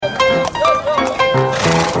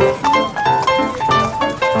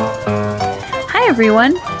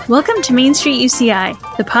everyone. Welcome to Main Street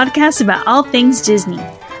UCI, the podcast about all things Disney.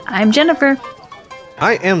 I'm Jennifer.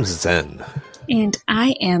 I am Zen. And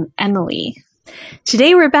I am Emily.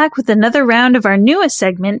 Today we're back with another round of our newest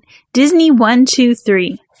segment, Disney 1, 2,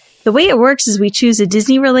 3. The way it works is we choose a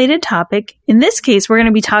Disney-related topic. In this case, we're going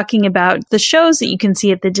to be talking about the shows that you can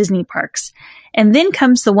see at the Disney parks. And then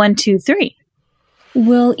comes the 1, 2, 3.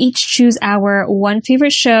 We'll each choose our one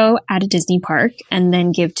favorite show at a Disney park and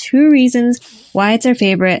then give 2 reasons why it's our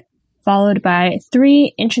favorite, followed by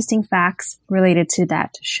 3 interesting facts related to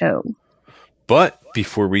that show. But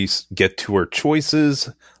before we get to our choices,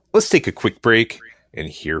 let's take a quick break and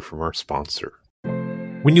hear from our sponsor.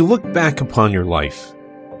 When you look back upon your life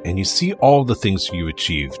and you see all the things you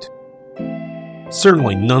achieved,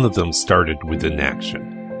 certainly none of them started with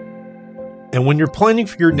inaction. And when you're planning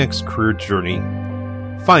for your next career journey,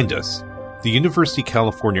 find us, the University of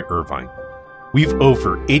California, Irvine. We've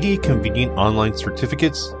over 80 convenient online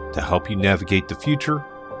certificates to help you navigate the future,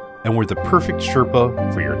 and we're the perfect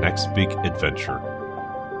Sherpa for your next big adventure.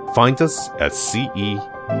 Find us at ce.uci.edu.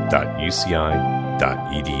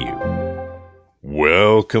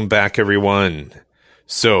 Welcome back, everyone.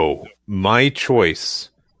 So, my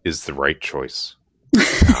choice is the right choice.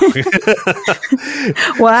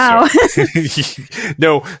 Wow.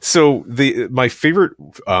 So my favorite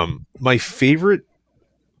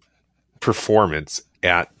performance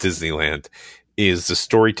at Disneyland is the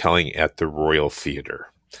storytelling at the Royal Theater.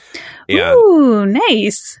 And ooh,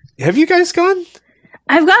 nice. Have you guys gone?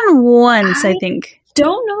 I've gone once, I think.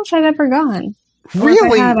 Don't know if I've ever gone. Really?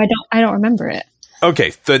 Or if I have, I don't remember it.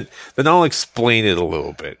 Okay, then I'll explain it a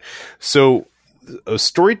little bit. So,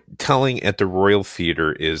 storytelling at the Royal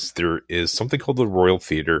Theater there is something called the Royal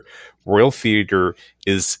Theater. Royal Theater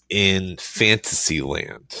is in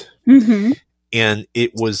Fantasyland. Mm-hmm. And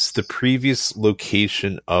it was the previous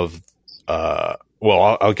location of,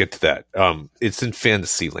 I'll get to that. It's in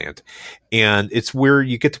Fantasyland. And it's where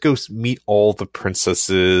you get to go meet all the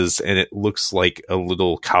princesses, and it looks like a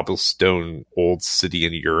little cobblestone old city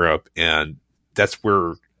in Europe. And that's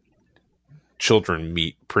where children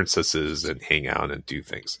meet princesses and hang out and do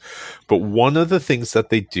things. But one of the things that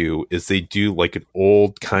they do is they do like an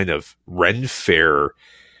old kind of Ren Fair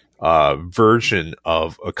version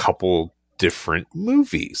of a couple different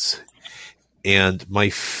movies. And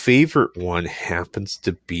my favorite one happens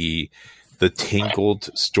to be the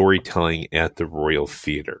Tangled storytelling at the Royal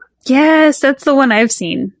Theater. Yes, that's the one I've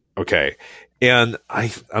seen. Okay. And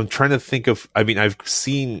I'm trying to think of, I've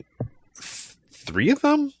seen 3 of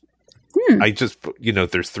them. I just,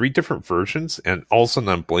 there's 3 different versions, and all of a sudden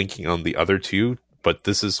I'm blanking on the other 2, but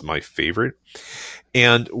this is my favorite.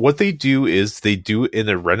 And what they do is they do in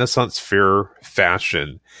a Renaissance fair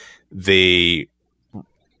fashion. They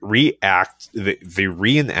reenact the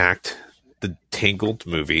Tangled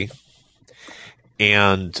movie,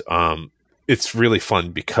 and it's really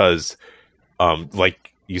fun because,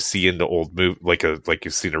 like you see in the old movie, like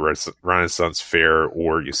you see in a Renaissance fair,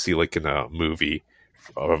 or you see like in a movie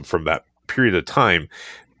from that period of time,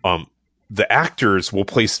 the actors will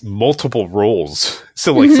place multiple roles.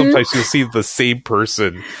 So like sometimes you'll see the same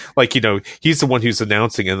person, like, he's the one who's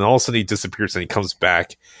announcing, and then all of a sudden he disappears and he comes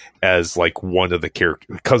back as like one of the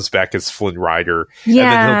characters, comes back as Flynn Rider, and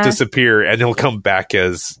then he'll disappear and he'll come back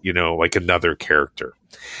as, like another character.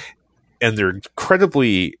 And they're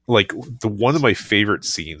incredibly, like, one of my favorite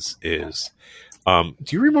scenes is, do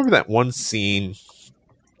you remember that one scene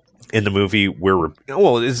in the movie where,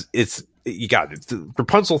 it's you got it.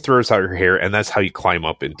 Rapunzel throws out her hair, and that's how you climb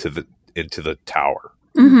up into the tower.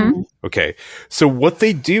 Mm-hmm. Okay, so what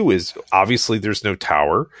they do is, obviously there's no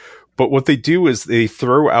tower, but what they do is they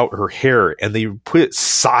throw out her hair and they put it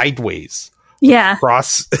sideways. Yeah.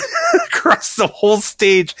 Across the whole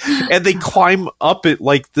stage, and they climb up it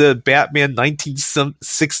like the Batman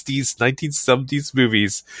 1960s, 1970s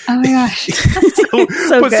movies. Oh my gosh.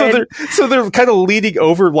 so they're kind of leaning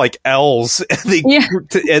over like L's,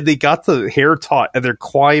 and they got the hair taut, and they're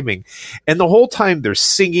climbing, and the whole time they're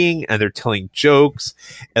singing and they're telling jokes,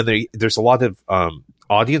 and there's a lot of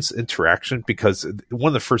audience interaction, because one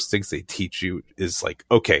of the first things they teach you is like,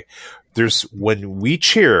 okay, when we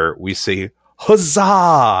cheer, we say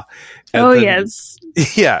huzzah. And yes.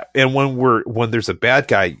 Yeah. And when there's a bad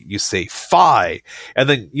guy, you say fi. And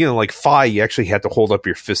then, like fi, you actually have to hold up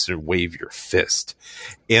your fist and wave your fist.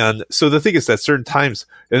 And so the thing is that certain times,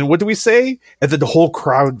 and what do we say? And then the whole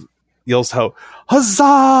crowd yells out,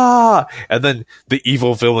 huzzah! And then the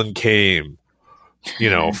evil villain came.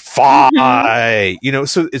 Fi,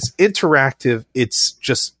 so it's interactive. It's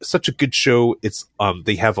just such a good show. It's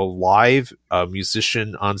they have a live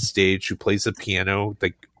musician on stage who plays the piano,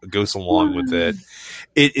 like goes along with it.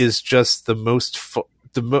 It is just the most.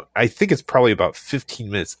 I think it's probably about 15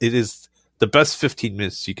 minutes. It is the best 15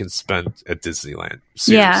 minutes you can spend at Disneyland.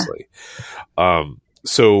 Seriously. Yeah.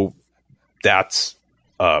 So that's.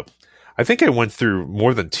 I think I went through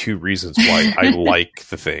more than 2 reasons why I like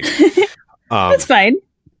the thing. That's fine.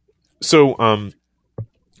 So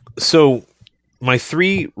my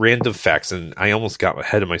 3 random facts, and I almost got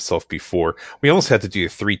ahead of myself before. We almost had to do a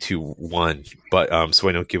 3, 2, 1, but so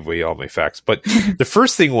I don't give away all my facts. But the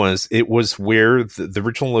first thing was, it was where the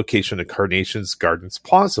original location of Carnation's Gardens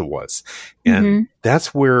Plaza was. And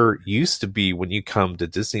that's where it used to be when you come to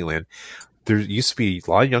Disneyland. There used to be a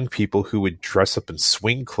lot of young people who would dress up in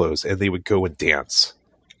swing clothes and they would go and dance.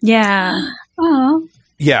 Yeah. Oh.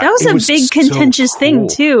 Yeah. That was a big contentious thing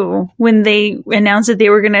too when they announced that they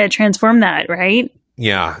were going to transform that, right?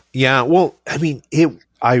 Yeah. Yeah. Well, I mean,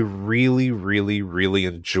 I really, really, really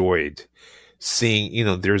enjoyed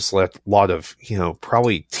seeing, there's a lot of,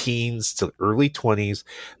 probably teens to early 20s.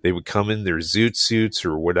 They would come in their zoot suits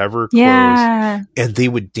or whatever clothes, and they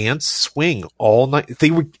would dance swing all night.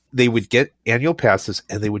 They would get annual passes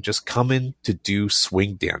and they would just come in to do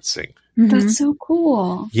swing dancing. That's so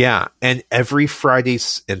cool. Yeah. And every Friday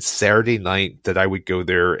and Saturday night that I would go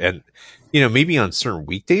there, and, maybe on certain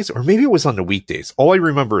weekdays, or maybe it was on the weekdays. All I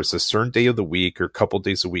remember is a certain day of the week or a couple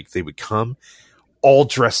days a week, they would come all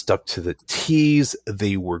dressed up to the T's.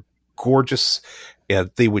 They were gorgeous,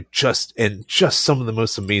 and they would just some of the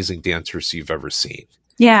most amazing dancers you've ever seen.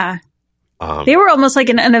 Yeah. They were almost like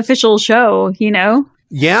an unofficial show,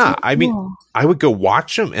 Yeah. I mean, I would go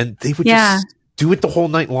watch them, and they would just do it the whole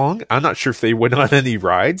night long. I'm not sure if they went on any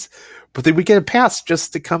rides, but they would get a pass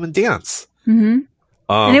just to come and dance. Mm-hmm.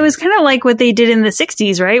 And it was kind of like what they did in the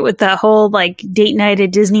 60s, right? With the whole like date night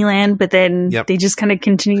at Disneyland, but then they just kind of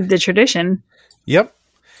continued the tradition. Yep.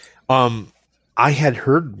 I had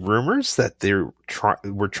heard rumors that they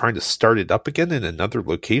were trying to start it up again in another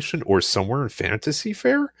location or somewhere in Fantasy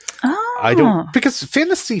Fair. Oh. Because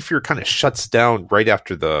Fantasy Fair kind of shuts down right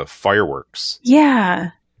after the fireworks. Yeah.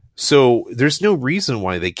 So there's no reason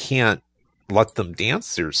why they can't let them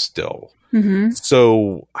dance there still. Mm-hmm.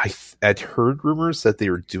 So I had heard rumors that they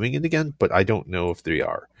were doing it again, but I don't know if they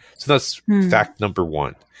are. So that's fact number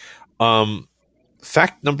 1.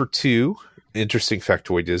 Fact number 2, interesting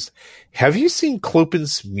factoid is, have you seen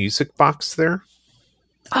Clopin's music box there?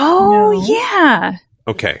 Oh, no. Yeah.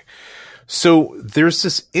 Okay. So there's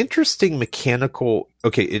this interesting mechanical,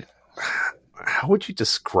 how would you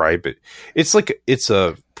describe it? It's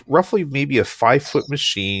a roughly maybe a 5-foot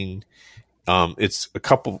machine. It's a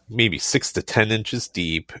couple, maybe 6 to 10 inches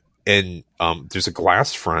deep, and there's a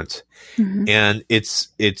glass front, and it's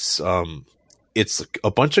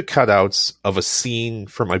a bunch of cutouts of a scene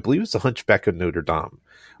from, I believe it's The Hunchback of Notre Dame,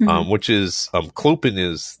 which is Clopin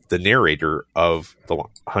is the narrator of The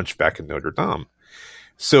Hunchback of Notre Dame.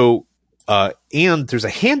 So, and there's a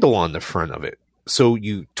handle on the front of it. So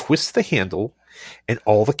you twist the handle and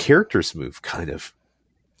all the characters move kind of,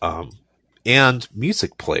 and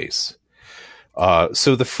music plays.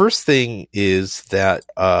 So the first thing is that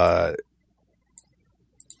the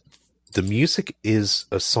music is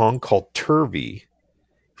a song called Turvey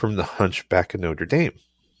from The Hunchback of Notre Dame.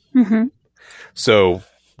 Mm-hmm. So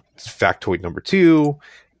factoid number 2,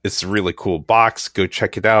 it's a really cool box. Go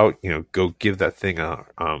check it out. Go give that thing a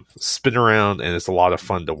spin around, and it's a lot of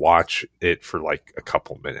fun to watch it for like a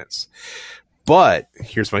couple minutes. But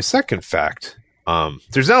here's my second fact.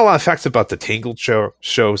 There's not a lot of facts about the Tangled show,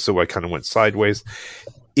 so I kind of went sideways.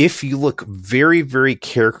 If you look very, very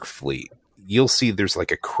carefully, you'll see there's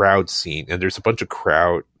like a crowd scene, and there's a bunch of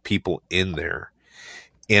crowd people in there.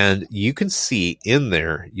 And you can see in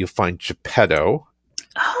there, you'll find Geppetto.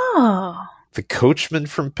 Oh. The coachman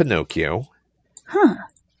from Pinocchio. Huh.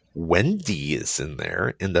 Wendy is in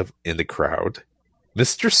there in the crowd.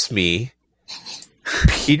 Mr. Smee,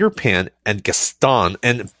 Peter Pan, and Gaston,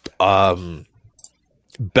 and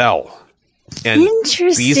Belle. And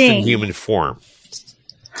Interesting. Beast in human form.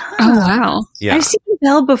 Huh. Oh, wow. Yeah. I've seen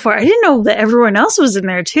Belle before. I didn't know that everyone else was in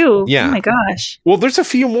there too. Yeah. Oh my gosh. Well, there's a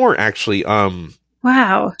few more actually.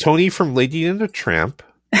 Wow. Tony from Lady and the Tramp.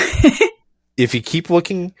 If you keep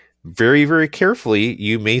looking very, very carefully,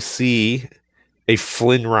 you may see a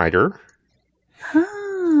Flynn Rider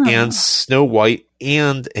and Snow White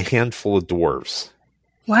and a handful of dwarves.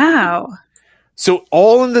 Wow. So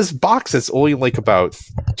all in this box that's only like about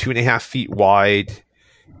 2.5 feet wide.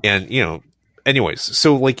 And, anyways,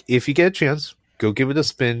 so like if you get a chance, go give it a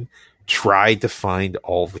spin. Try to find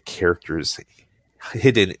all the characters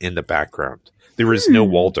hidden in the background. There is no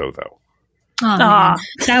Waldo, though. Oh,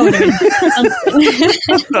 that would have been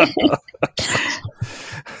something.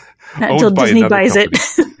 Until owned by Disney another buys company.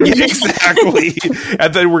 it. Yeah, exactly.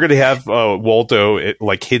 And then we're going to have Waldo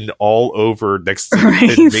like hidden all over next to Right.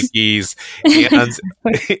 Hidden Mickey's and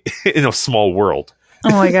in a small world. Oh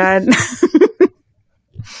my god.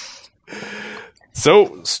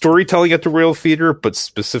 So, storytelling at the Royal Theater, but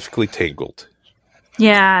specifically Tangled.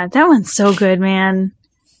 Yeah, that one's so good, man.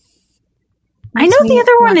 I know Makes the me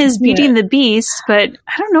other one want to is see Beauty it. and the Beast, but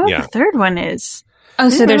I don't know what Yeah. the third one is. Oh,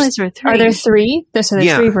 so I didn't there's realize there were are there three. three? So there's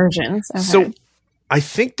Yeah. three versions. Okay. So, I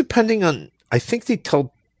think depending on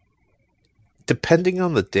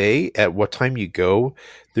the day at what time you go,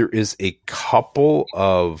 there is a couple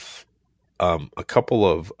of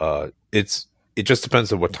it just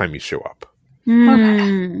depends on what time you show up.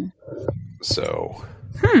 Hmm. So,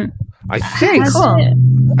 Hmm. I think Very it's-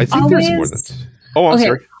 cool. I think there's more Always- than. Oh, I'm Okay.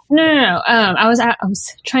 sorry. No. I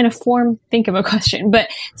was trying to think of a question, but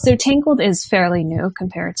so Tangled is fairly new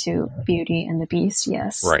compared to Beauty and the Beast.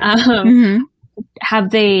 Yes. Right. Mhm. Have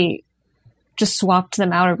they just swapped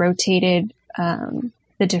them out or rotated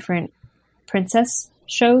the different princess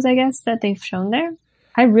shows? I guess that they've shown there.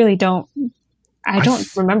 I really don't. I don't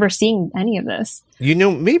remember seeing any of this.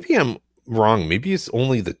 Maybe I'm wrong. Maybe it's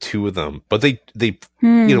only the two of them, but they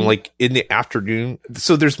Hmm. like in the afternoon.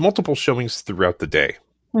 So there's multiple showings throughout the day.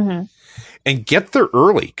 Mm-hmm. And get there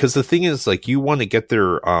early, because the thing is, like, you want to get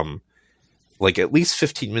there like at least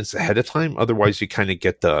 15 minutes ahead of time. Otherwise you kind of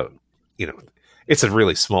get it's a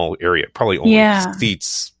really small area, probably only Yeah.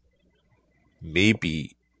 seats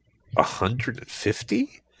maybe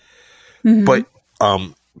 150. Mhm.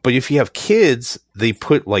 But if you have kids, they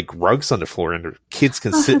put like rugs on the floor and the kids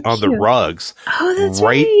can Oh, sit how on the cute. rugs Oh, that's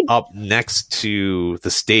right right. up next to the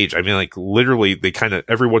stage. I mean, like, literally, they kind of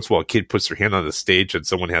every once in a while, a kid puts their hand on the stage, and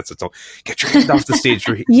someone has to tell, "Get your hand off the stage."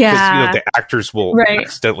 'Cause, Yeah. the actors will Right.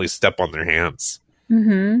 accidentally step on their hands.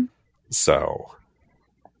 Mhm. So,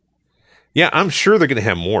 yeah, I'm sure they're going to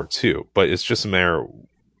have more too. But it's just a matter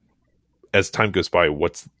as time goes by,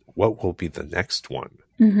 what will be the next one?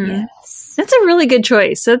 Mhm. Yes. That's a really good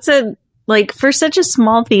choice. That's for such a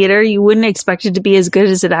small theater, you wouldn't expect it to be as good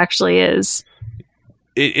as it actually is.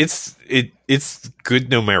 It's good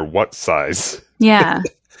no matter what size. Yeah.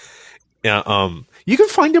 Yeah, you can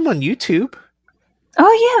find them on YouTube.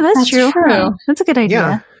 Oh yeah, that's That's true. true. That's a good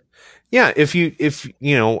idea. Yeah, if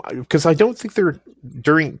because I don't think they're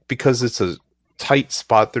because it's a tight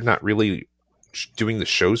spot, they're not really doing the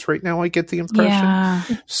shows right now. I get the impression. Yeah.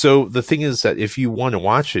 So the thing is that if you want to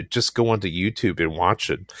watch it, just go onto YouTube and watch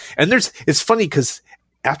it. And it's funny because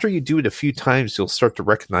after you do it a few times, you'll start to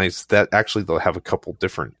recognize that actually they'll have a couple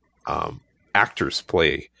different actors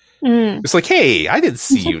play. Mm. It's like, hey, I didn't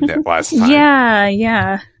see you that last time.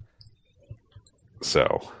 Yeah.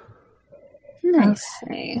 So Nice.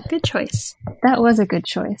 Okay. Good choice. That was a good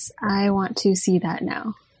choice. I want to see that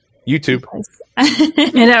now. YouTube.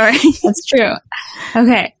 I know, right? That's true.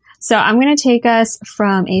 Okay. So I'm going to take us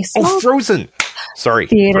from a small Oh, Frozen. Sorry.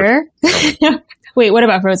 theater. Wait, what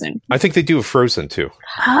about Frozen? I think they do a Frozen too.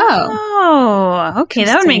 Oh, okay.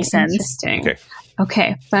 That would make Interesting, sense. Interesting. Okay.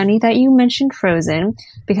 Okay. Funny that you mentioned Frozen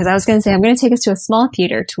because I was going to say I'm going to take us to a small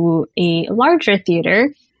theater to a larger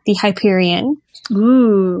theater, the Hyperion.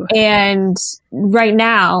 Ooh. And right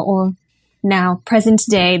now, or now, present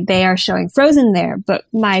day, they are showing Frozen there. But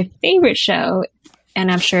my favorite show,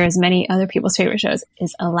 and I'm sure as many other people's favorite shows,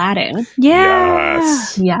 is Aladdin. Yeah.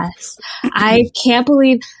 Yes. Yes. I can't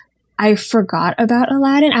believe I forgot about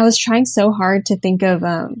Aladdin. I was trying so hard to think of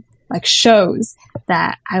like shows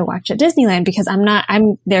that I watch at Disneyland because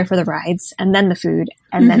I'm there for the rides and then the food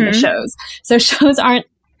and then the Mhm. shows. So shows aren't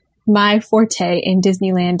my forte in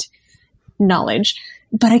Disneyland knowledge,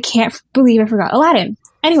 but I can't believe I forgot Aladdin.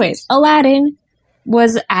 Anyways, Aladdin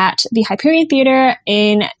was at the Hyperion Theater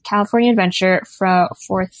in California Adventure for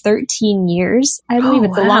 13 years. I believe Oh,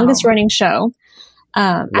 it's the wow. longest running show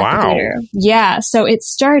at the Wow. theater. Yeah, so it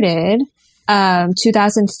started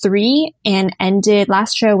 2003 and ended,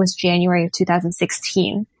 last show was January of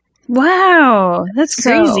 2016. Wow. That's So-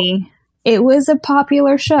 crazy. It was a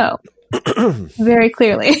popular show, very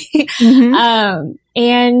clearly. Mhm.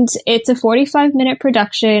 And it's a 45-minute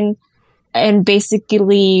production. And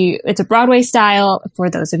basically, it's a Broadway style, for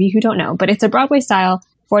those of you who don't know, but it's a Broadway style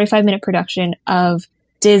 45-minute production of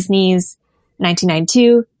Disney's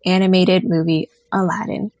 1992 animated movie,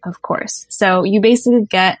 Aladdin, of course. So you basically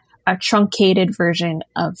get a truncated version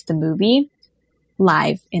of the movie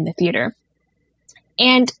live in the theater.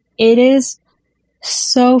 And it is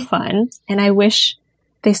so fun. And I wish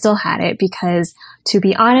they still had it because, to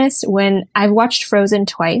be honest, when I've watched Frozen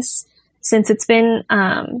twice, since it's been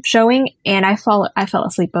showing, and I fell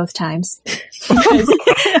asleep both times.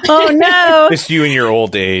 Oh no! It's you in your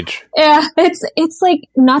old age. Yeah, it's like,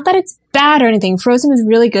 not that it's bad or anything. Frozen is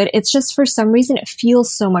really good. It's just, for some reason, it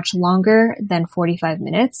feels so much longer than 45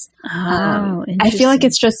 minutes. I feel like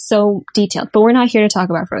it's just so detailed. But we're not here to talk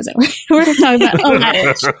about Frozen. We're going to talk about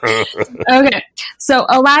Aladdin. Okay, so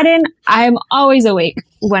Aladdin, I'm always awake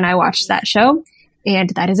when I watch that show, and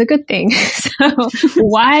that is a good thing. So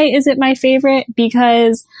why is it my favorite?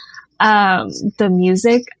 Because the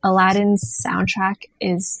music, Aladdin's soundtrack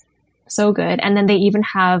is so good. And then they even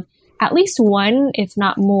have at least one, if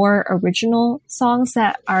not more, original songs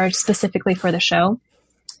that are specifically for the show.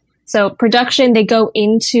 So production, they go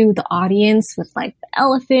into the audience with like the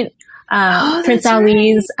elephant, Prince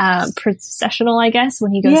Ali's processional, I guess,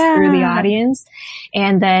 when he goes through the audience.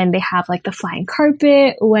 And then they have like the flying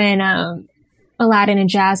carpet when Aladdin and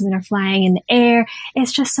Jasmine are flying in the air.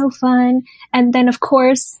 It's just so fun. And then, of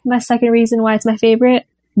course, my second reason why it's my favorite,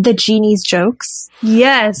 the genie's jokes.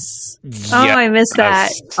 Yes. Oh, I missed that.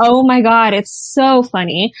 Oh my God. It's so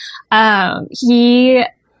funny. So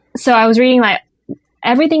I was reading, like,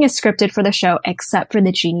 everything is scripted for the show except for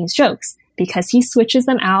the genie's jokes, because he switches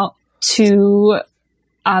them out to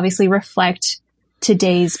obviously reflect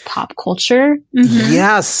today's pop culture. Mm-hmm.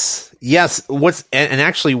 Yes. And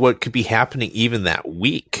actually what could be happening even that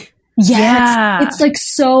week. Yeah. It's like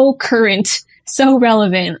so current, so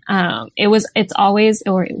relevant. It was always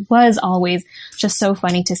just so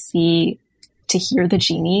funny to hear the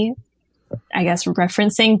genie, I guess,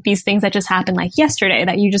 referencing these things that just happened like yesterday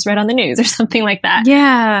that you just read on the news or something like that.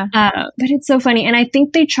 Yeah. But it's so funny. And I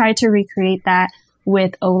think they tried to recreate that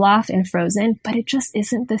with Olaf in Frozen, but it just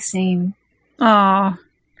isn't the same. Oh,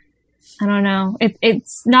 I don't know.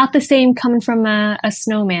 It's not the same coming from a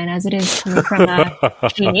snowman as it is coming from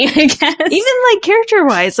a genie, I guess. Even like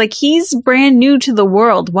character-wise, like he's brand new to the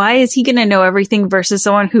world. Why is he going to know everything versus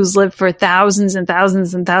someone who's lived for thousands and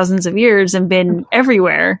thousands and thousands of years and been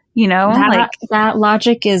everywhere, you know? That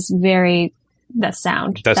logic is very... That's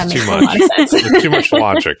sound. That's that too much. There's too much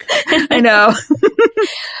logic. I know.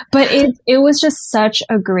 But it was just such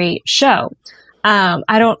a great show.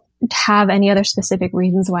 I don't have any other specific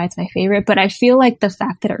reasons why it's my favorite, but I feel like the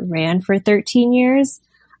fact that it ran for 13 years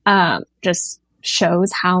just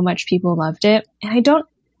shows how much people loved it. And I don't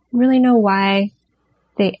really know why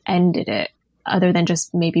they ended it, other than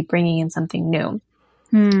just maybe bringing in something new.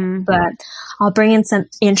 But I'll bring in some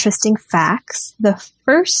interesting facts. The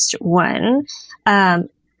first one, that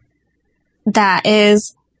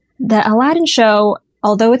is the Aladdin show,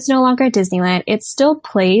 although it's no longer at Disneyland, it still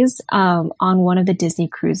plays on one of the Disney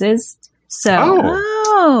cruises. So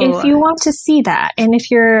if you want to see that, and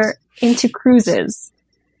if you're into cruises,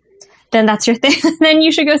 then that's your thing. Then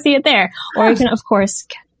you should go see it there. Or you can, of course,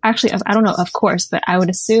 actually, I don't know, of course, but I would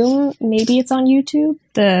assume maybe it's on YouTube.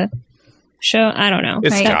 The show, I don't know.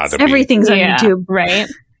 It's gotta be. Everything's on YouTube, right?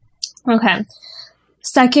 Okay.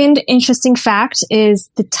 Second interesting fact is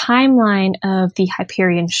the timeline of the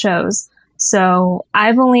Hyperion shows. So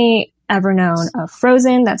I've only ever known of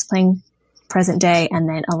Frozen, that's playing present day, and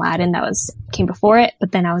then Aladdin came before it.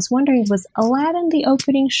 But then I was wondering, was Aladdin the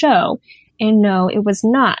opening show? And no, it was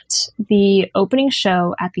not. The opening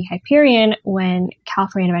show at the Hyperion, when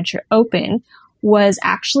California Adventure opened, was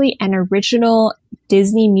actually an original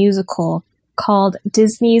Disney musical called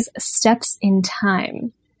Disney's Steps in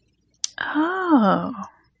Time. Oh.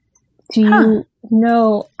 Do you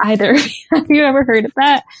know either? Have you ever heard of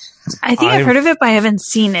that? I think I've heard of it, but I haven't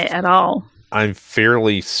seen it at all. I'm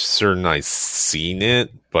fairly certain I've seen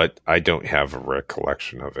it, but I don't have a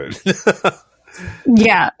recollection of it.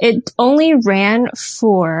 Yeah, it only ran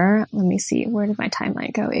for, let me see, where did my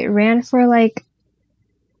timeline go? It ran for like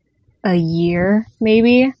a year,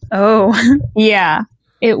 maybe. Oh. Yeah.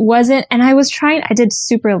 It wasn't, and I did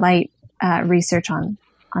super light research on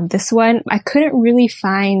this one. I couldn't really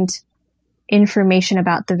find information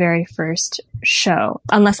about the very first show,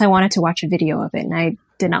 unless I wanted to watch a video of it, and I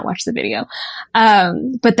did not watch the video.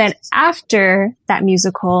 But then after that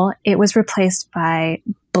musical, it was replaced by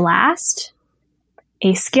Blast,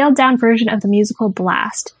 a scaled down version of the musical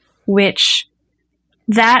Blast, which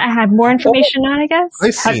that I had more information on, I guess.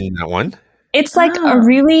 I've seen that one. It's like a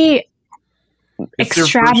really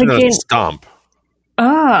extravagant Stomp.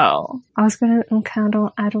 Oh, I was gonna.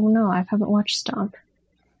 I don't know. I haven't watched Stomp.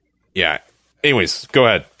 Yeah. Anyways, go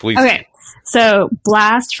ahead, please. Okay. So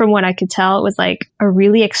Blast, from what I could tell, it was like a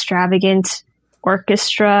really extravagant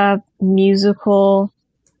orchestra musical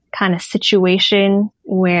kind of situation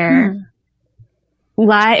where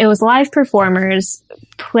it was live performers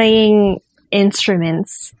playing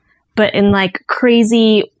instruments but in like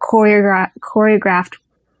crazy choreographed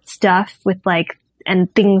stuff with like,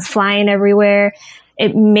 and things flying everywhere.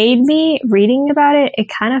 It made me, reading about it, it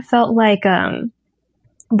kind of felt like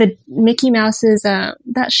the Mickey Mouse's,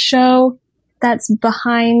 that show that's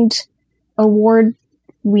behind award-winning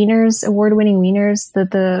wieners,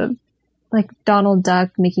 the like Donald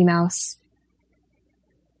Duck, Mickey Mouse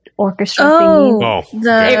orchestra thingy. Oh,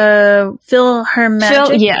 The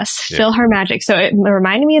PhilharMagic. Yes, Yeah. PhilharMagic. So it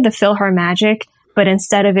reminded me of the PhilharMagic, but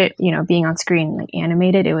instead of it, being on screen like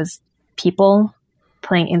animated, it was people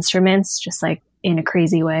playing instruments, just like in a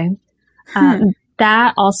crazy way.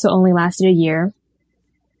 That also only lasted a year.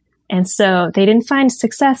 And so they didn't find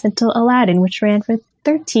success until Aladdin, which ran for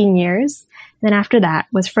 13 years. Then after that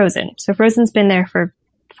was Frozen. So Frozen's been there for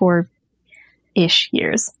 4-ish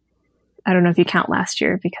years. I don't know if you count last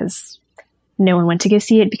year because no one went to go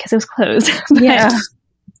see it because it was closed. But Yeah.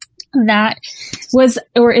 that was,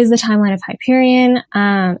 or is the timeline of Hyperion.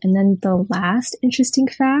 And then the last interesting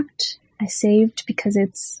fact I saved because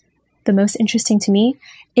it's the most interesting to me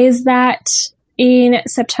is that in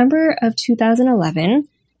September of 2011,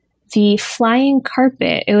 the flying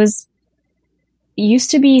carpet, it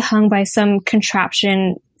used to be hung by some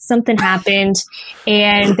contraption. Something happened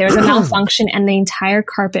and there was a malfunction and the entire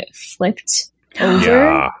carpet flipped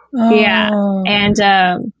over. yeah. Oh. And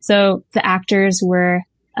so the actors were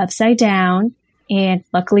upside down and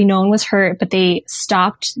luckily no one was hurt, but they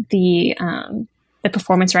stopped the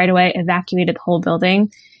performance right away, evacuated the whole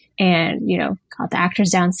building and, got the actors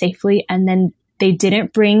down safely. And then they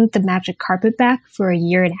didn't bring the magic carpet back for a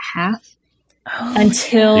year and a half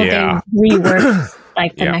until Yeah. they reworked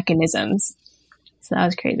like the Yeah. mechanisms. So that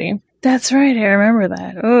was crazy. That's right. I remember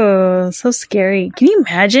that. Oh, so scary. Can you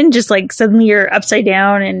imagine just like suddenly you're upside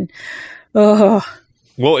down and oh,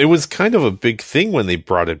 Well, it was kind of a big thing when they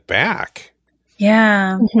brought it back.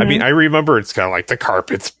 yeah. I mean, I remember it's kind of like the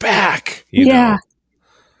carpet's back. You Yeah. know?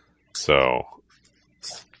 So,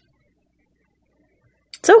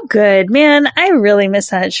 So good. Man, I really miss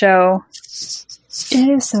that show. It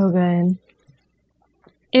is so good.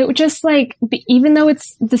 It just like, even though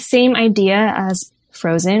it's the same idea as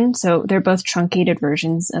Frozen, so they're both truncated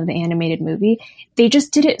versions of the animated movie, they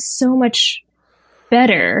just did it so much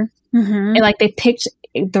better. Mm-hmm. And like they picked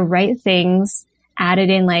the right things, added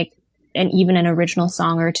in like even an original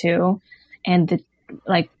song or two, and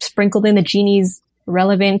sprinkled in the genie's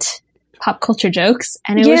relevant pop culture jokes,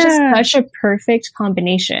 and it was just such a perfect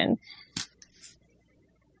combination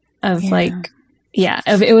of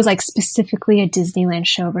it was like specifically a Disneyland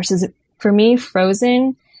show versus, for me,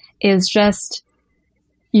 Frozen is just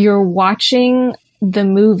you're watching the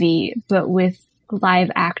movie but with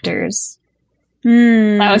live actors.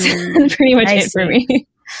 That was pretty much it for me.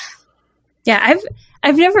 Yeah,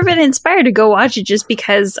 I've never been inspired to go watch it just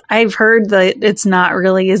because I've heard that it's not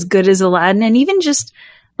really as good as Aladdin, and even just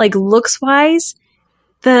like looks wise,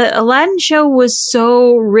 the Aladdin show was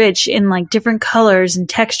so rich in like different colors and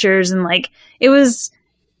textures, and like it was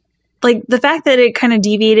like the fact that it kind of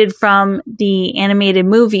deviated from the animated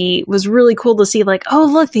movie was really cool to see. Like, oh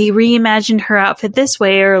look, they reimagined her outfit this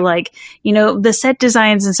way, or like, the set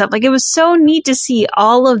designs and stuff. Like it was so neat to see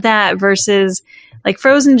all of that versus like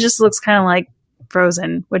Frozen just looks kind of like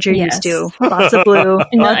Frozen, what you're used to. Lots of blue,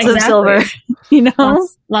 lots of silver,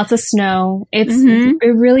 lots of snow.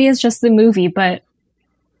 It really is just the movie, but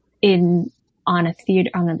on a theater,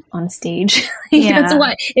 on a stage. That's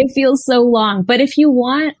why it feels so long. But if you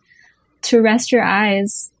want to rest your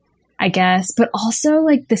eyes, I guess, but also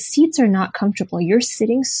like the seats are not comfortable. You're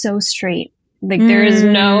sitting so straight. Like there is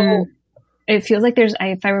no, it feels like there's,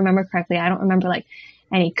 if I remember correctly, I don't remember like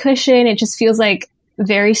any cushion. It just feels like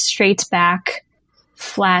very straight back,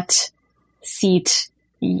 flat seat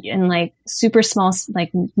and like super small,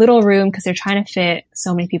 like little room because they're trying to fit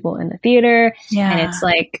so many people in the theater. Yeah. And it's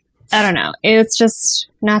like, I don't know. It's just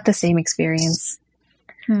not the same experience.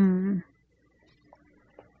 Hmm.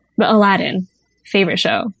 But Aladdin, favorite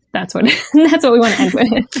show. That's what we want to end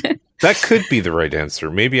with. that could be the right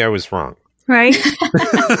answer. Maybe I was wrong. Right?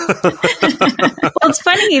 Well, it's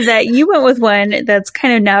funny that you went with one that's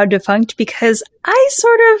kind of now defunct because I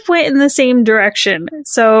sort of went in the same direction.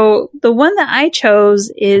 So the one that I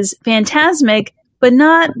chose is Fantasmic, but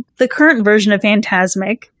not the current version of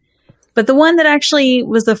Fantasmic, but the one that actually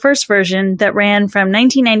was the first version that ran from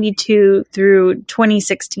 1992 through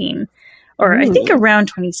 2016, or I think around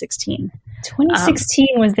 2016. 2016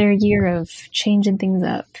 was their year of changing things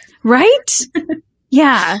up. Right?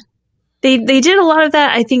 Yeah. They did a lot of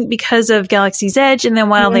that, I think, because of Galaxy's Edge. And then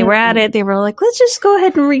while they were at it, they were like, let's just go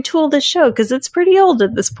ahead and retool this show because it's pretty old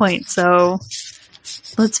at this point. So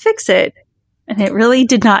let's fix it. and it really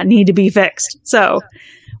did not need to be fixed. So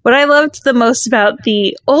what I loved the most about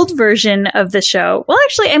the old version of the show, well,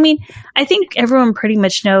 actually, I mean, I think everyone pretty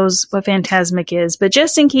much knows what Fantasmic is, but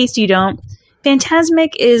just in case you don't,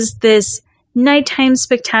 Fantasmic is this nighttime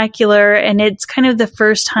spectacular, and it's kind of the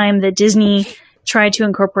first time that Disney tried to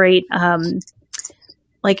incorporate,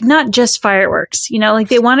 like, not just fireworks, you know, like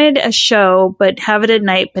they wanted a show, but have it at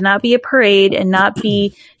night, but not be a parade and not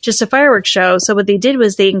be just a fireworks show. So what they did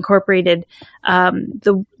was they incorporated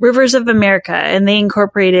the Rivers of America, and they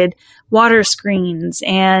incorporated water screens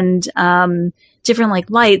and different like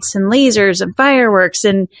lights and lasers and fireworks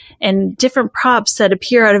and different props that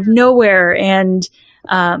appear out of nowhere. And,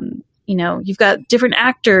 you know, you've got different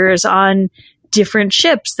actors on different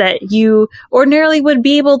ships that you ordinarily would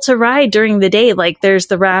be able to ride during the day. Like there's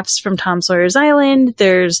the rafts from Tom Sawyer's Island,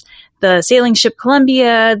 there's the sailing ship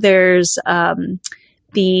Columbia, there's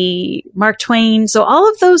the Mark Twain. So all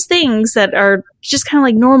of those things that are just kind of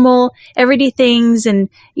like normal everyday things, and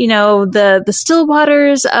you know, the still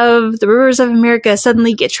waters of the Rivers of America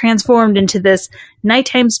suddenly get transformed into this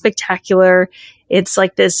nighttime spectacular. It's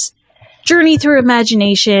like this journey through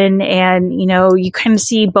imagination, and you know, you kind of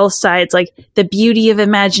see both sides, like the beauty of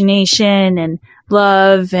imagination and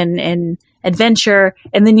love and adventure,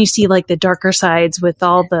 and then you see like the darker sides with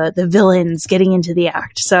all the villains getting into the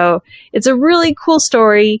act. So it's a really cool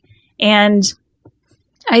story, and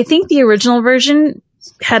I think the original version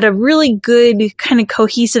had a really good kind of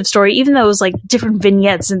cohesive story, even though it was like different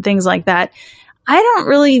vignettes and things like that. I don't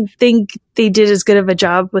really think they did as good of a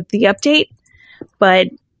job with the update, but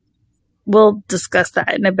we'll discuss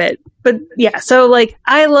that in a bit. But yeah, so like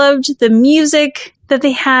I loved the music that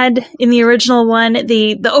they had in the original one.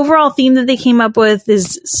 The overall theme that they came up with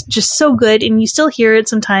is just so good, and you still hear it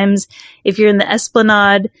sometimes if you're in the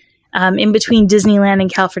Esplanade, in between Disneyland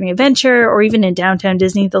and California Adventure, or even in downtown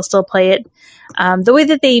Disney, they'll still play it. The way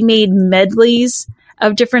that they made medleys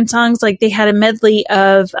of different songs, like they had a medley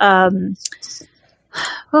of what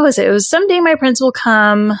was it? It was Someday My Prince Will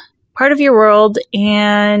Come, Part of Your World,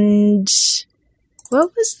 and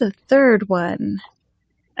what was the third one?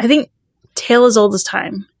 I think Tale as Old as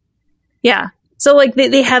Time. Yeah. So like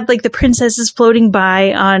they had like the princesses floating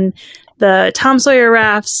by on the Tom Sawyer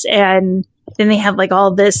rafts, and then they had like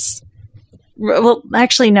all this, well,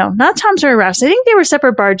 actually no, not Tom Sawyer rafts. I think they were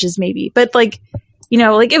separate barges maybe, but like, you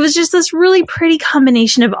know, like it was just this really pretty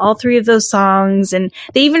combination of all three of those songs. And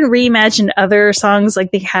they even reimagined other songs.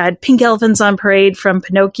 Like they had Pink Elephants on Parade from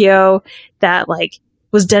Pinocchio that like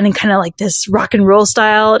was done in kind of like this rock and roll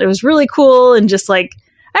style. It was really cool. And just like,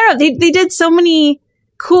 I don't know, they did so many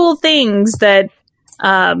cool things that,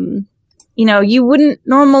 you know, you wouldn't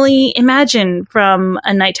normally imagine from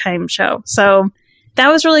a nighttime show. So that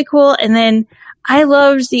was really cool. And then I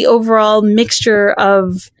loved the overall mixture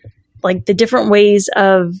of like the different ways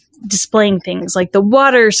of displaying things, like the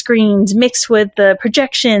water screens mixed with the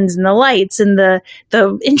projections and the lights and the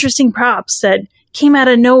interesting props that came out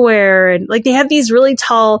of nowhere. And like they have these really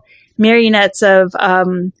tall marionettes of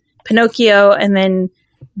Pinocchio, and then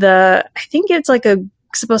I think it's like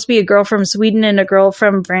supposed to be a girl from Sweden and a girl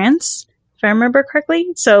from France, if I remember correctly.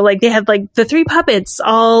 So like they had like the three puppets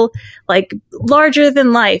all like larger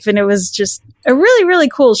than life, and it was just a really, really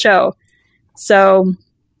cool show. So,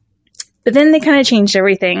 but then they kind of changed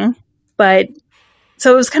everything. But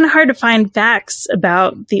so it was kind of hard to find facts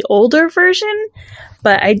about the older version,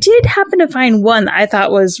 but I did happen to find one that I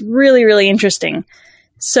thought was really, really interesting.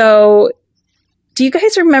 So do you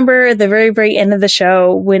guys remember at the very, very end of the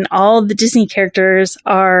show when all the Disney characters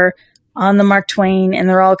are on the Mark Twain and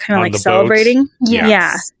they're all kind of like celebrating? Yes.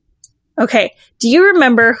 Yeah. Okay. Do you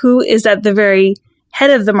remember who is at the very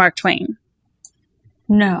head of the Mark Twain?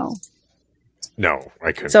 No. No,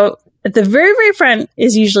 I couldn't. So at the very, very front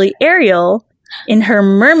is usually Ariel in her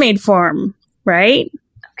mermaid form, right?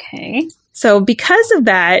 Okay. So because of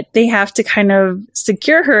that, they have to kind of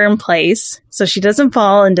secure her in place so she doesn't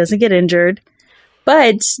fall and doesn't get injured.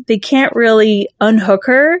 But they can't really unhook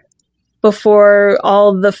her before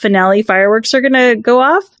all the finale fireworks are going to go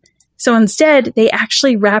off. So instead, they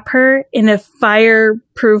actually wrap her in a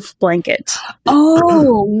fireproof blanket.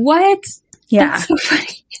 Oh, what? Yeah. That's so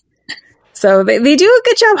funny. So they do a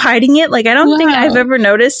good job hiding it. Like, I don't think I've ever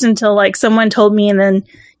noticed until like someone told me, and then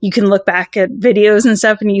you can look back at videos and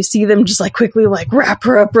stuff and you see them just like quickly like wrap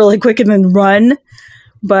her up really quick and then run.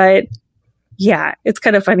 But yeah, it's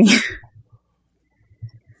kind of funny.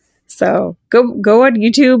 So go on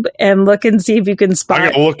YouTube and look and see if you can spot.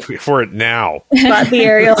 I'm gonna look for it now. Spot the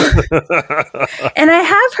Ariel. And I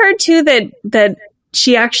have heard too that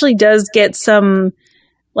she actually does get some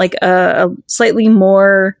like a slightly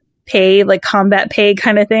more pay, like combat pay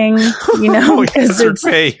kind of thing, you know, because hazard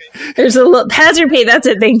pay. There's a little hazard pay. That's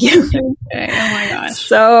it. Thank you. Okay. Oh my gosh.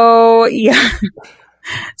 So yeah,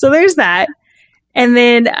 so there's that. And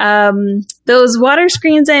then those water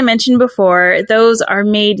screens I mentioned before, those are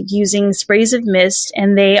made using sprays of mist,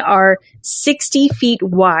 and they are 60 feet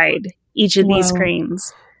wide, each of these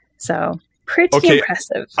screens. So pretty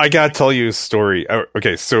impressive. I gotta tell you a story.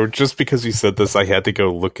 Okay, so just because you said this, I had to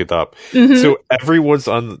go look it up. So everyone's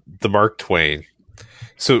on the Mark Twain.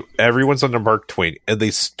 And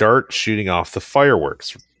they start shooting off the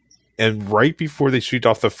fireworks. And right before they shoot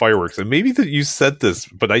off the fireworks, and maybe that you said this,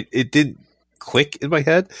 but it didn't click in my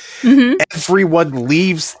head. Everyone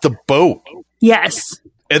leaves the boat. Yes.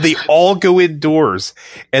 And they all go indoors.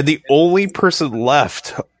 And the only person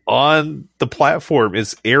left on the platform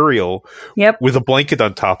is Ariel with a blanket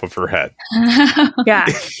on top of her head. Yeah.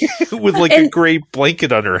 With like a gray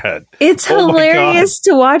blanket on her head. It's hilarious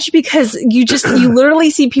to watch because you literally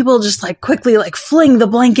see people just like quickly like fling the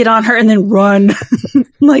blanket on her and then run.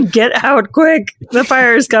 Like, get out quick. The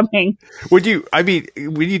fire is coming. When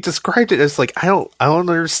you described it as like, I don't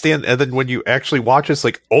understand. And then when you actually watch it, it's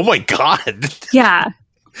like, oh my God. Yeah.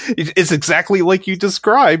 It's exactly like you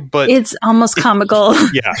described, but it's almost comical.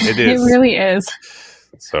 Yeah, it is. It really is.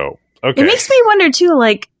 So, okay. It makes me wonder too,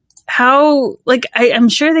 like how, like I'm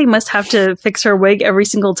sure they must have to fix her wig every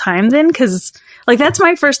single time then, because like that's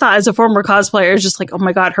my first thought as a former cosplayer is just like, oh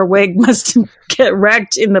my God, her wig must get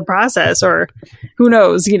wrecked in the process, or who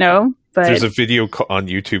knows, you know? But there's a video on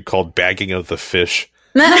YouTube called "Bagging of the Fish."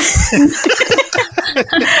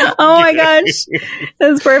 Oh my gosh,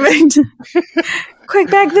 that's perfect. Quick,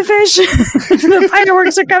 bag the fish. The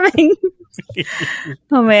fireworks are coming.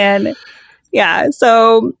 Oh man. Yeah,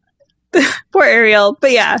 so poor Ariel.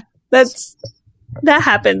 But yeah, that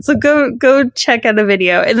happens. So go check out the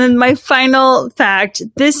video. And then my final fact,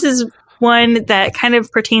 this is one that kind of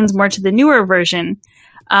pertains more to the newer version.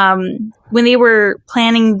 When they were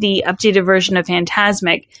planning the updated version of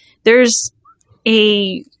Fantasmic, there's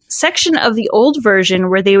a section of the old version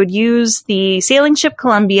where they would use the sailing ship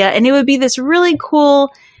Columbia, and it would be this really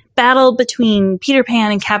cool battle between Peter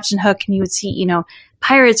Pan and Captain Hook, and you would see, you know,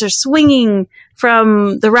 pirates are swinging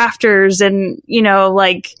from the rafters, and, you know,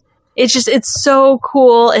 like, it's so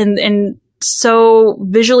cool and so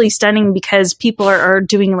visually stunning because people are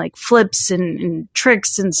doing like flips and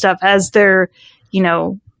tricks and stuff as they're, you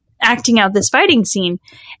know, acting out this fighting scene.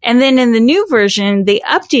 And then in the new version, they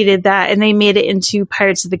updated that and they made it into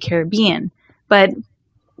Pirates of the Caribbean. But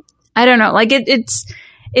I don't know, like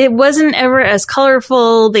it wasn't ever as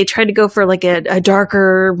colorful. They tried to go for like a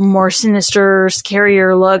darker, more sinister,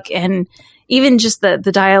 scarier look. And even just the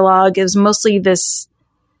dialogue is mostly this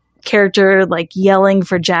character like yelling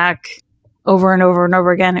for Jack over and over and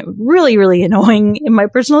over again. It was really, really annoying in my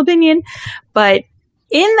personal opinion. But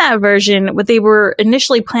in that version, what they were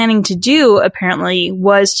initially planning to do, apparently,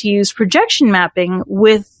 was to use projection mapping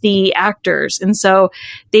with the actors. And so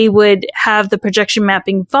they would have the projection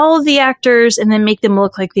mapping follow the actors and then make them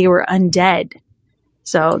look like they were undead.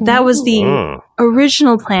 So that was the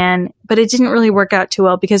original plan, but it didn't really work out too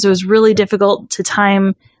well because it was really difficult to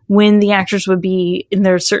time when the actors would be in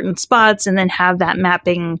their certain spots and then have that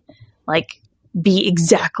mapping like be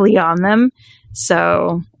exactly on them.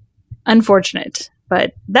 So unfortunate.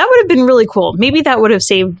 But that would have been really cool. Maybe that would have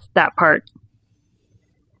saved that part.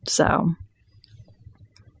 So.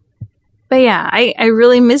 But yeah, I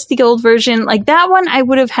really miss the old version. Like that one, I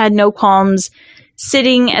would have had no qualms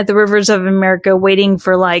sitting at the Rivers of America waiting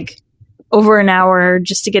for like over an hour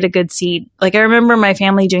just to get a good seat. Like I remember my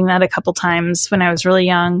family doing that a couple times when I was really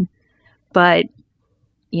young. But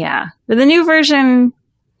yeah, with the new version,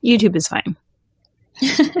 YouTube is fine.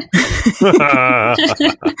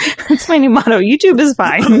 That's my new motto. YouTube is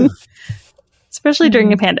fine. Especially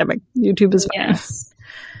during a pandemic. YouTube is fine. Yes.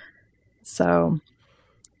 So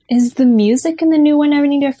is the music in the new one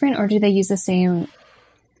any different, or do they use the same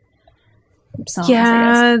songs?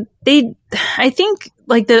 Yeah, I think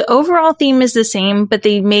like the overall theme is the same, but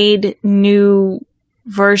they made new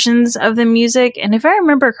versions of the music. And if I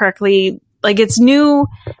remember correctly, like it's new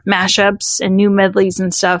mashups and new medleys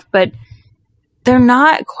and stuff, but they're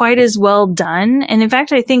not quite as well done. And in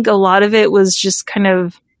fact, I think a lot of it was just kind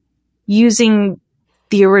of using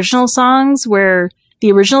the original songs where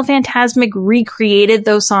the original Fantasmic recreated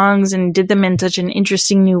those songs and did them in such an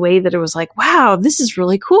interesting new way that it was like, wow, this is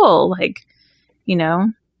really cool. Like, you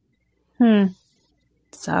know?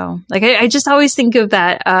 So like, I just always think of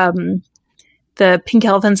that, the Pink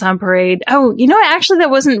Elephants on Parade. Oh, you know what? Actually, that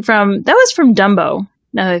was from Dumbo.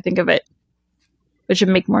 Now that I think of it. which would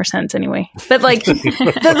make more sense anyway. But like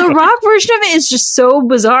the rock version of it is just so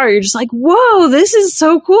bizarre. You're just like, whoa, this is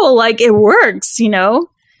so cool. Like it works, you know?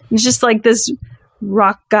 It's just like this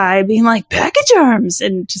rock guy being like, package arms,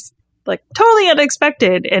 and just like totally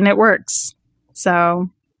unexpected, and it works. So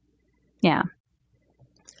yeah,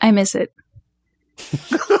 I miss it.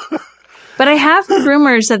 But I have heard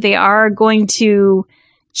rumors that they are going to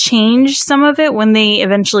change some of it when they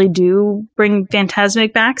eventually do bring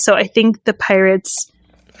Fantasmic back. So I think the Pirates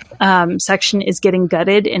section is getting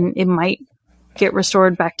gutted, and it might get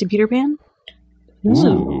restored back to Peter Pan.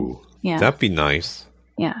 Ooh, yeah, that'd be nice.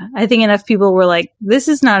 Yeah, I think enough people were like, "This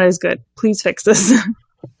is not as good. Please fix this."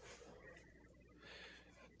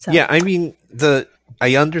 So. Yeah, I mean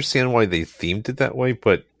I understand why they themed it that way,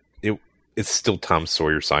 but it's still Tom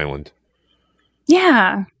Sawyer's Island.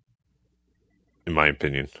 Yeah. In my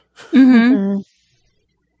opinion. Mm-hmm.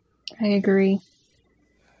 I agree.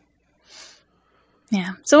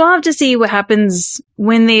 Yeah. So we'll have to see what happens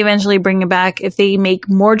when they eventually bring it back, if they make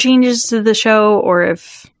more changes to the show, or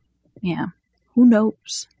if, yeah, who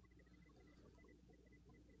knows?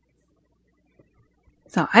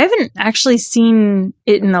 So I haven't actually seen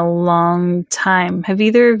it in a long time. Have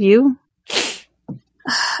either of you?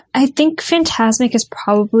 I think Fantasmic is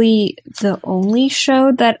probably the only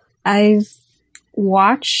show that I've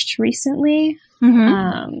watched recently. Mm-hmm.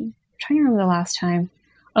 I'm trying to remember the last time.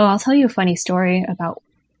 Oh, I'll tell you a funny story about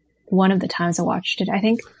one of the times I watched it. I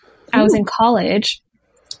think I was in college.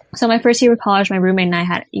 So my first year of college, my roommate and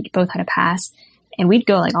I both had a pass, and we'd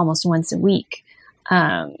go like almost once a week.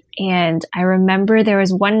 And I remember there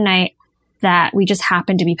was one night that we just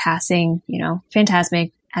happened to be passing,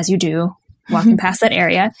 Fantasmic, as you do, walking past that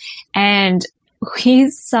area. And we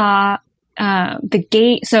saw the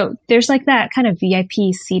gate. So there's like that kind of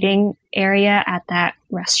VIP seating area at that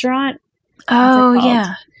restaurant. Oh,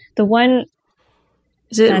 yeah. The one...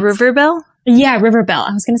 Is it River Bell? Yeah, River Bell.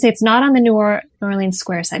 I was going to say it's not on the New Orleans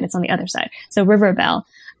Square side. It's on the other side. So River Bell.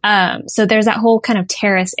 So there's that whole kind of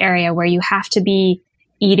terrace area where you have to be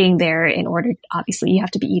eating there in order, obviously you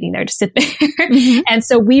have to be eating there to sit there. Mm-hmm. And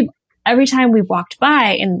so every time we've walked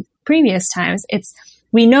by in previous times,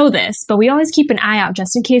 we know this, but we always keep an eye out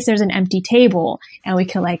just in case there's an empty table and we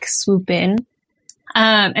could like swoop in.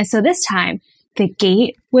 And so this time the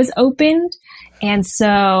gate was opened. And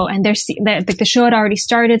the show had already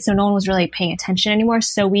started, so no one was really paying attention anymore.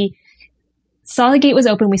 So we saw the gate was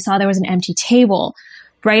open. We saw there was an empty table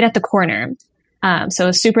right at the corner. So it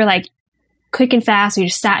was super like quick and fast. We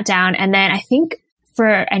just sat down. And then I think for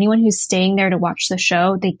anyone who's staying there to watch the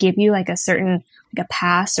show, they give you like a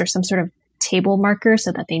pass or some sort of table marker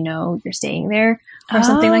so that they know you're staying there or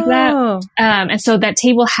something like that. And so that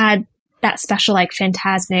table had that special like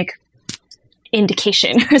Fantasmic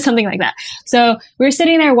indication or something like that. So we were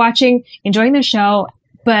sitting there watching, enjoying the show,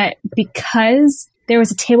 but because there was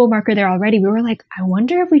a table marker there already, we were like, I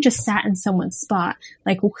wonder if we just sat in someone's spot.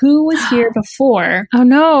 Like, who was here before? Oh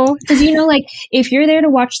no. Because like if you're there to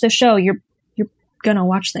watch the show, you're gonna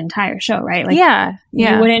watch the entire show, right? Like, yeah.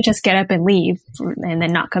 You wouldn't just get up and leave and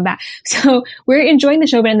then not come back. So we're enjoying the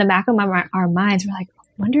show, but in the back of our minds, we're like, I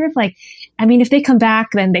wonder if if they come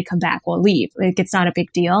back, then they come back. We'll leave. Like, it's not a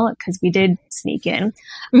big deal because we did sneak in.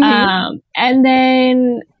 Mm-hmm. And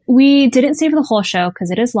then we didn't stay for the whole show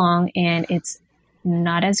because it is long and it's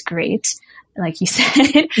not as great, like you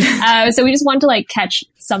said. So we just wanted to like catch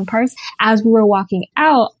some parts. As we were walking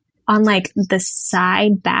out on like the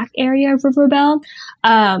side back area of River Bell,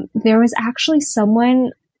 there was actually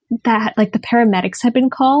someone that like the paramedics had been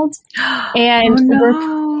called, and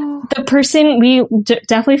the person we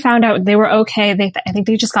definitely found out they were okay. I think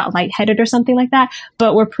they just got lightheaded or something like that,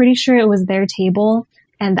 but we're pretty sure it was their table.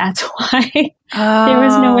 And that's why there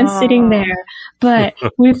was no one sitting there. But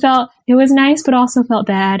we felt it was nice, but also felt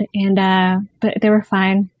bad. And but they were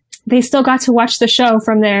fine. They still got to watch the show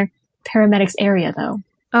from their paramedics area, though.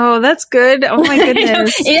 Oh, that's good. Oh my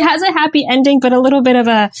goodness. It has a happy ending, but a little bit of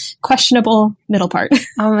a questionable middle part.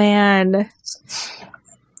 Oh man.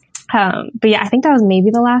 But yeah, I think that was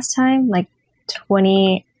maybe the last time, like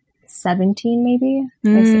 2017, maybe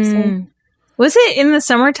 2016. Was it in the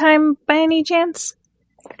summertime by any chance?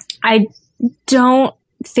 I don't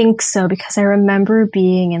think so, because I remember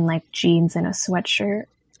being in like jeans and a sweatshirt.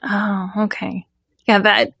 Oh, okay.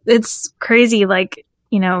 Yeah, it's crazy. Like,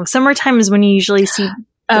 summertime is when you usually see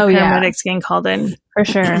the paramedics getting called in. For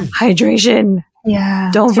sure. Hydration.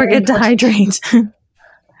 Yeah. Don't forget to hydrate.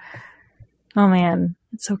 Oh man,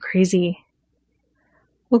 it's so crazy.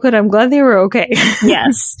 Well, good. I'm glad they were okay.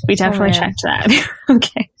 Yes, we definitely checked that.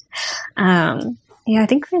 Okay. Yeah, I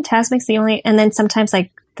think Fantasmic's the only, and then sometimes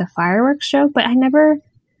like the fireworks show, but I never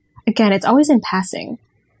again, it's always in passing.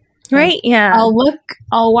 Right? Yeah.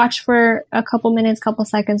 I'll watch for a couple minutes, couple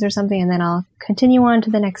seconds or something, and then I'll continue on to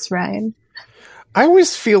the next ride. I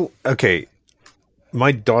always feel, okay,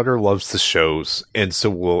 my daughter loves the shows, and so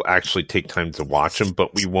we'll actually take time to watch them,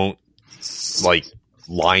 but we won't, like,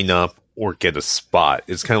 line up or get a spot.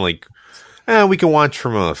 It's kind of like, we can watch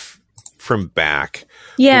from back.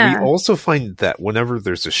 Yeah. But we also find that whenever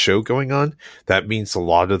there's a show going on, that means a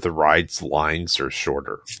lot of the rides lines are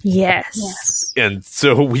shorter. Yes. And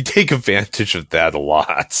so we take advantage of that a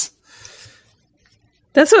lot.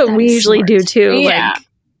 That's what we usually smart. do too. Yeah. Like,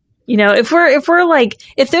 you know, if we're like,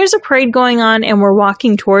 if there's a parade going on and we're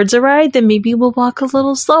walking towards a ride, then maybe we'll walk a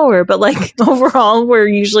little slower. But like overall, we're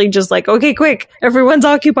usually just like, okay, quick, everyone's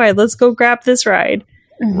occupied. Let's go grab this ride.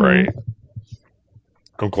 Mhm. Right.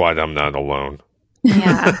 I'm glad I'm not alone.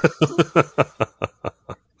 Yeah.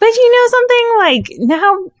 But you know something, like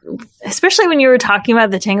now, especially when you were talking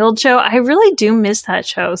about the Tangled show, I really do miss that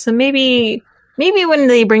show. So maybe when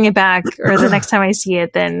they bring it back or the next time I see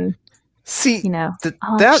it, then See, you know,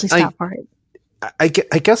 I'll that actually stop for it. I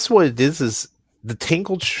guess what it is the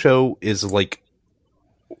Tangled show is like,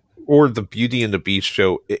 or the Beauty and the Beast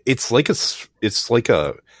show. It's like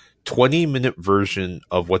a 20-minute version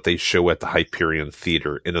of what they show at the Hyperion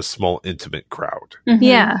Theater in a small, intimate crowd. Mhm.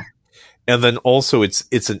 Yeah. And then also it's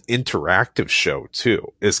an interactive show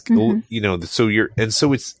too. It's Mhm. you know, so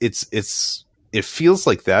it feels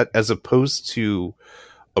like that as opposed to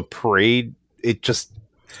a parade. It just,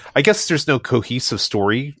 I guess there's no cohesive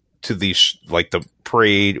story to these like the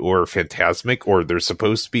parade or Phantasmic, or there's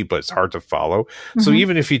supposed to be, but it's hard to follow. So Mhm.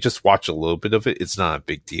 even if you just watch a little bit of it, it's not a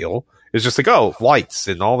big deal. It's just like, oh, lights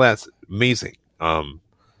and all that's amazing.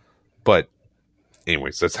 But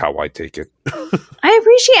anyways, that's how I take it. I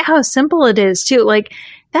appreciate how simple it is too. Like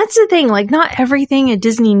that's the thing. Like not everything at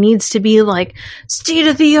Disney needs to be like state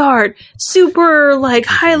of the art, super like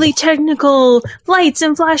highly technical lights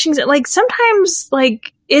and flashing. Like sometimes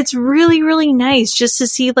like it's really, really nice just to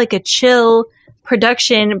see like a chill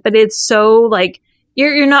production, but it's so like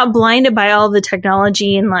you're not blinded by all the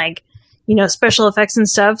technology and like, you know, special effects and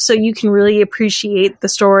stuff. So you can really appreciate the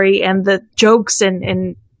story and the jokes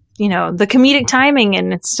and you know, the comedic timing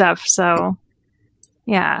and stuff. So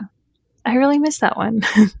yeah, I really miss that one.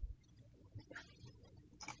 That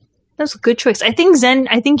was a good choice. I think Zen,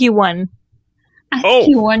 I think you won. I think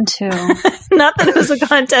you won too. Not that it was a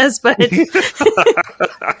contest, but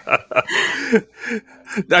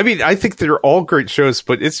I mean, I think they're all great shows,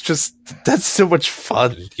 but it's just, that's so much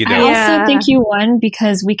fun, you know? I Yeah. also think you won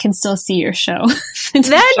because we can still see your show.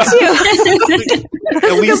 that too. That's a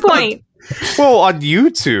good least point. Well, on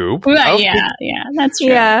YouTube. Well, Okay. yeah, that's true.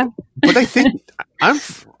 Yeah. But I think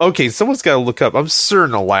okay, someone's got to look up. I'm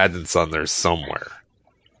certain Aladdin's on there somewhere.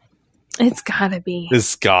 It's gotta be.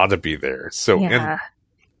 It's got to be there. So, Yeah.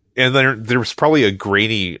 and there's probably a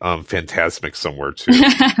grainy Phantasmic somewhere too.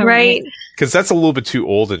 Right. Because that's a little bit too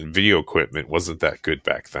old, and video equipment wasn't that good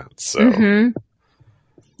back then. So, Mhm.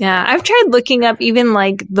 Yeah, I've tried looking up even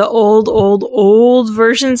like the old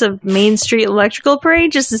versions of Main Street Electrical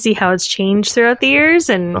Parade just to see how it's changed throughout the years.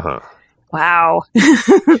 And wow,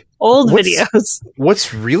 old What's- videos.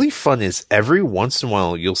 what's really fun is every once in a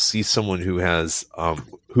while you'll see someone who has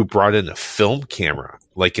who brought in a film camera,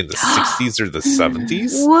 like in the 60s or the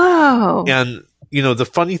 70s. Whoa. And you know, the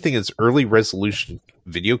funny thing is, early resolution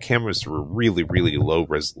video cameras were really, really low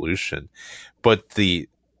resolution, but the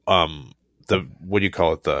what do you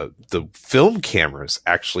call it? The film cameras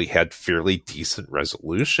actually had fairly decent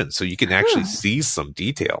resolution, so you can actually see some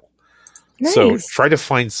detail. Nice. So try to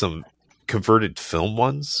find some converted film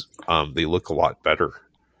ones. They look a lot better.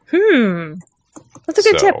 That's a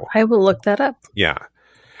good tip. So- I will look that up. Yeah.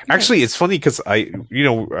 Actually, it's funny because I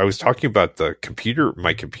was talking about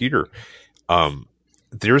my computer.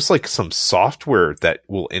 There's like some software that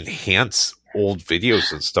will enhance old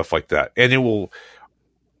videos and stuff like that. And it will,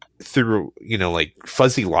 through, like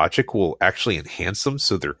Fuzzy Logic will actually enhance them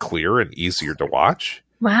so they're clear and easier to watch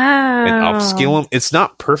Wow. and upscale them. It's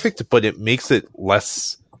not perfect, but it makes it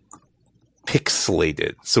less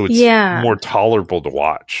pixelated. So it's Yeah. more tolerable to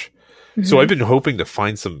watch. Mhm. So I've been hoping to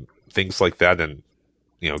find some things like that and,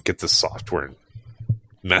 get the software and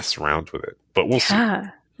mess around with it. But we'll see.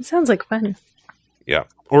 Yeah. It sounds like fun. Yeah.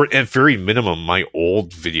 Or at very minimum, my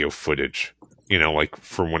old video footage, like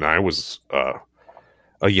from when I was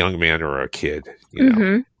a young man or a kid,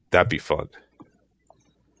 Mhm. that'd be fun.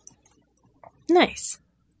 Nice.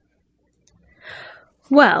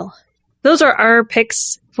 Well, those are our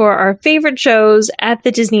picks for our favorite shows at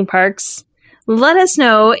the Disney parks. let us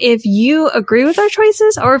know if you agree with our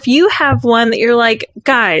choices or if you have one that you're like,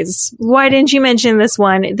 guys, why didn't you mention this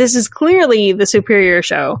one? This is clearly the superior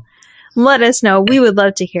show. Let us know. We would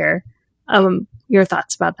love to hear your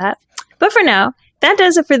thoughts about that. But for now, that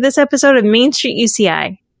does it for this episode of Main Street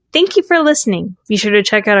UCI. Thank you for listening. Be sure to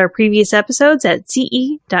check out our previous episodes at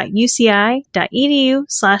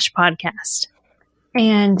ce.uci.edu/podcast.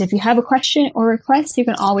 And if you have a question or request, you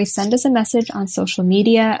can always send us a message on social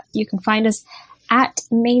media. You can find us at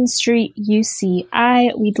Main Street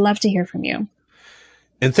UCI. We'd love to hear from you.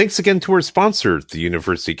 And thanks again to our sponsor, the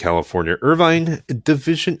University of California, Irvine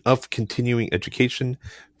Division of Continuing Education.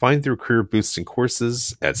 Find their career boosting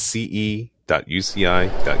courses at ce.uci.edu.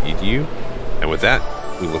 And with that,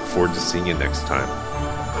 we look forward to seeing you next time.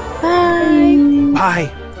 Bye.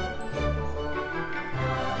 Bye.